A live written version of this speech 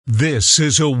This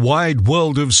is a Wide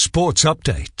World of Sports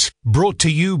update, brought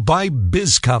to you by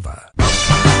BizCover.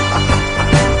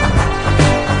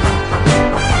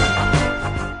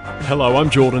 Hello, I'm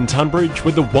Jordan Tunbridge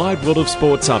with the Wide World of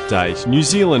Sports update. New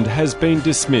Zealand has been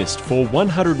dismissed for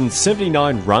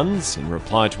 179 runs in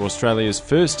reply to Australia's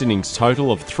first innings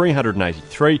total of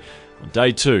 383 on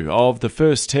day 2 of the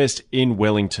first test in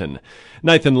Wellington.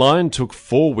 Nathan Lyon took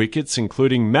 4 wickets,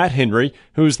 including Matt Henry,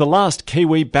 who was the last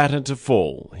Kiwi batter to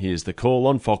fall. Here's the call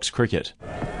on Fox Cricket.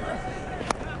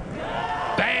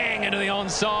 Bang into the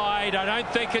onside. I don't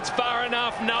think it's far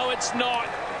enough. No, it's not.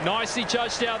 Nicely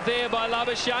judged out there by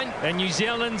Labuschagne. And New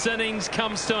Zealand's innings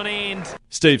comes to an end.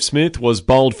 Steve Smith was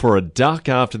bowled for a duck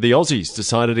after the Aussies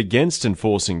decided against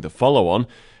enforcing the follow-on.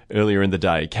 Earlier in the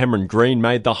day, Cameron Green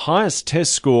made the highest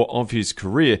test score of his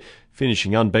career,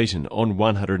 finishing unbeaten on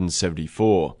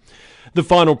 174. The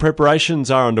final preparations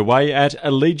are underway at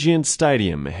Allegiant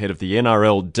Stadium ahead of the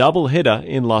NRL doubleheader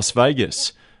in Las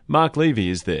Vegas. Mark Levy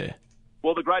is there.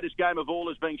 Well, the greatest game of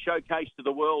all is being showcased to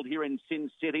the world here in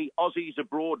Sin City. Aussies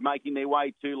abroad making their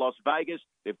way to Las Vegas.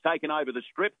 They've taken over the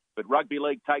Strip, but Rugby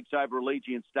League takes over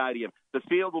Allegiant Stadium. The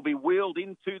field will be wheeled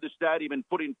into the stadium and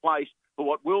put in place for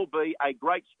what will be a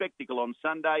great spectacle on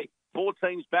Sunday. 4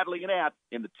 teams battling it out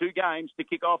in the 2 games to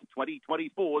kick off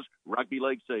 2024's Rugby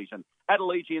League season. At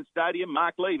Allegiant Stadium,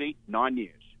 Mark Levy, 9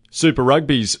 News. Super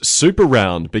Rugby's Super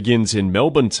Round begins in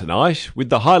Melbourne tonight, with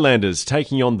the Highlanders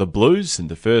taking on the Blues in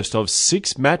the first of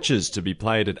 6 matches to be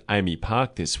played at Amy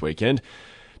Park this weekend.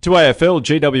 To AFL,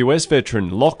 GWS veteran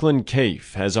Lachlan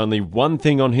Keefe has only one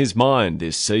thing on his mind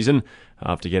this season.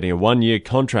 After getting a 1-year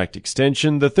contract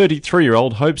extension, the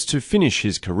 33-year-old hopes to finish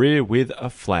his career with a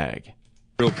flag.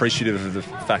 Real appreciative of the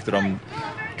fact that I'm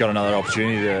got another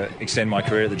opportunity to extend my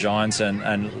career at the Giants, and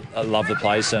I love the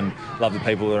place and love the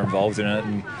people that are involved in it.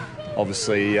 And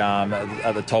obviously,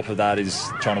 at the top of that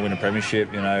is trying to win a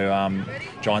premiership.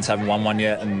 Giants haven't won one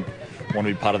yet, and want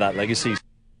to be part of that legacy.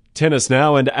 Tennis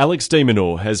now, and Alex de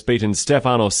Minaur has beaten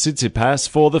Stefanos Tsitsipas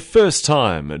for the first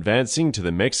time, advancing to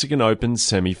the Mexican Open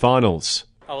semi-finals.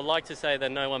 I would like to say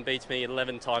that no one beats me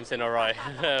 11 times in a row,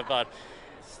 but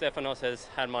Stefanos has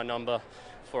had my number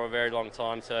for a very long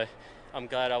time, so I'm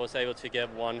glad I was able to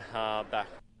get one back.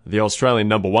 The Australian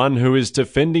number 1, who is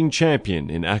defending champion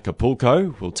in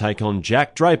Acapulco, will take on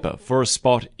Jack Draper for a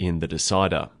spot in the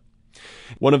decider.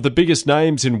 One of the biggest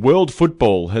names in world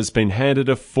football has been handed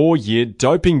a 4-year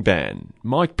doping ban.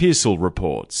 Mike Pearsall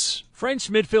reports.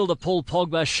 French midfielder Paul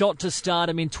Pogba shot to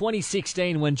stardom in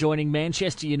 2016 when joining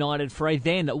Manchester United for a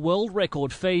then world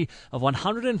record fee of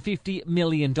 $150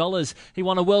 million. He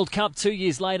won a World Cup 2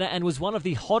 years later and was one of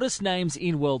the hottest names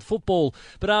in world football.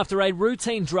 But after a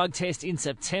routine drug test in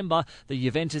September, the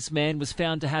Juventus man was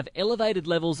found to have elevated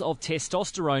levels of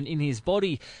testosterone in his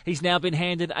body. He's now been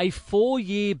handed a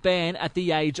 4-year ban at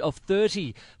the age of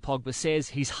 30. Pogba says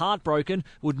he's heartbroken,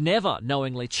 would never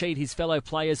knowingly cheat his fellow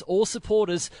players or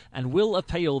supporters, and will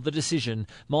appeal the decision.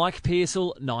 Mike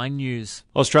Pearsall, 9 News.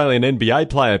 Australian NBA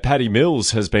player Paddy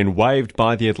Mills has been waived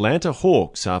by the Atlanta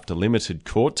Hawks after limited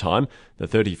court time. The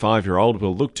 35-year-old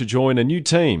will look to join a new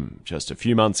team, just a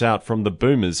few months out from the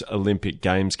Boomers' Olympic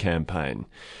Games campaign.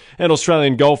 And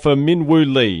Australian golfer Min Woo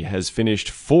Lee has finished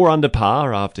 4 under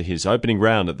par after his opening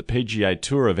round at the PGA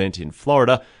Tour event in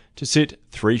Florida to sit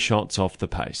 3 shots off the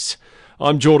pace.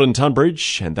 I'm Jordan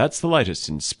Tunbridge, and that's the latest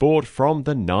in sport from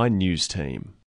the 9 News team.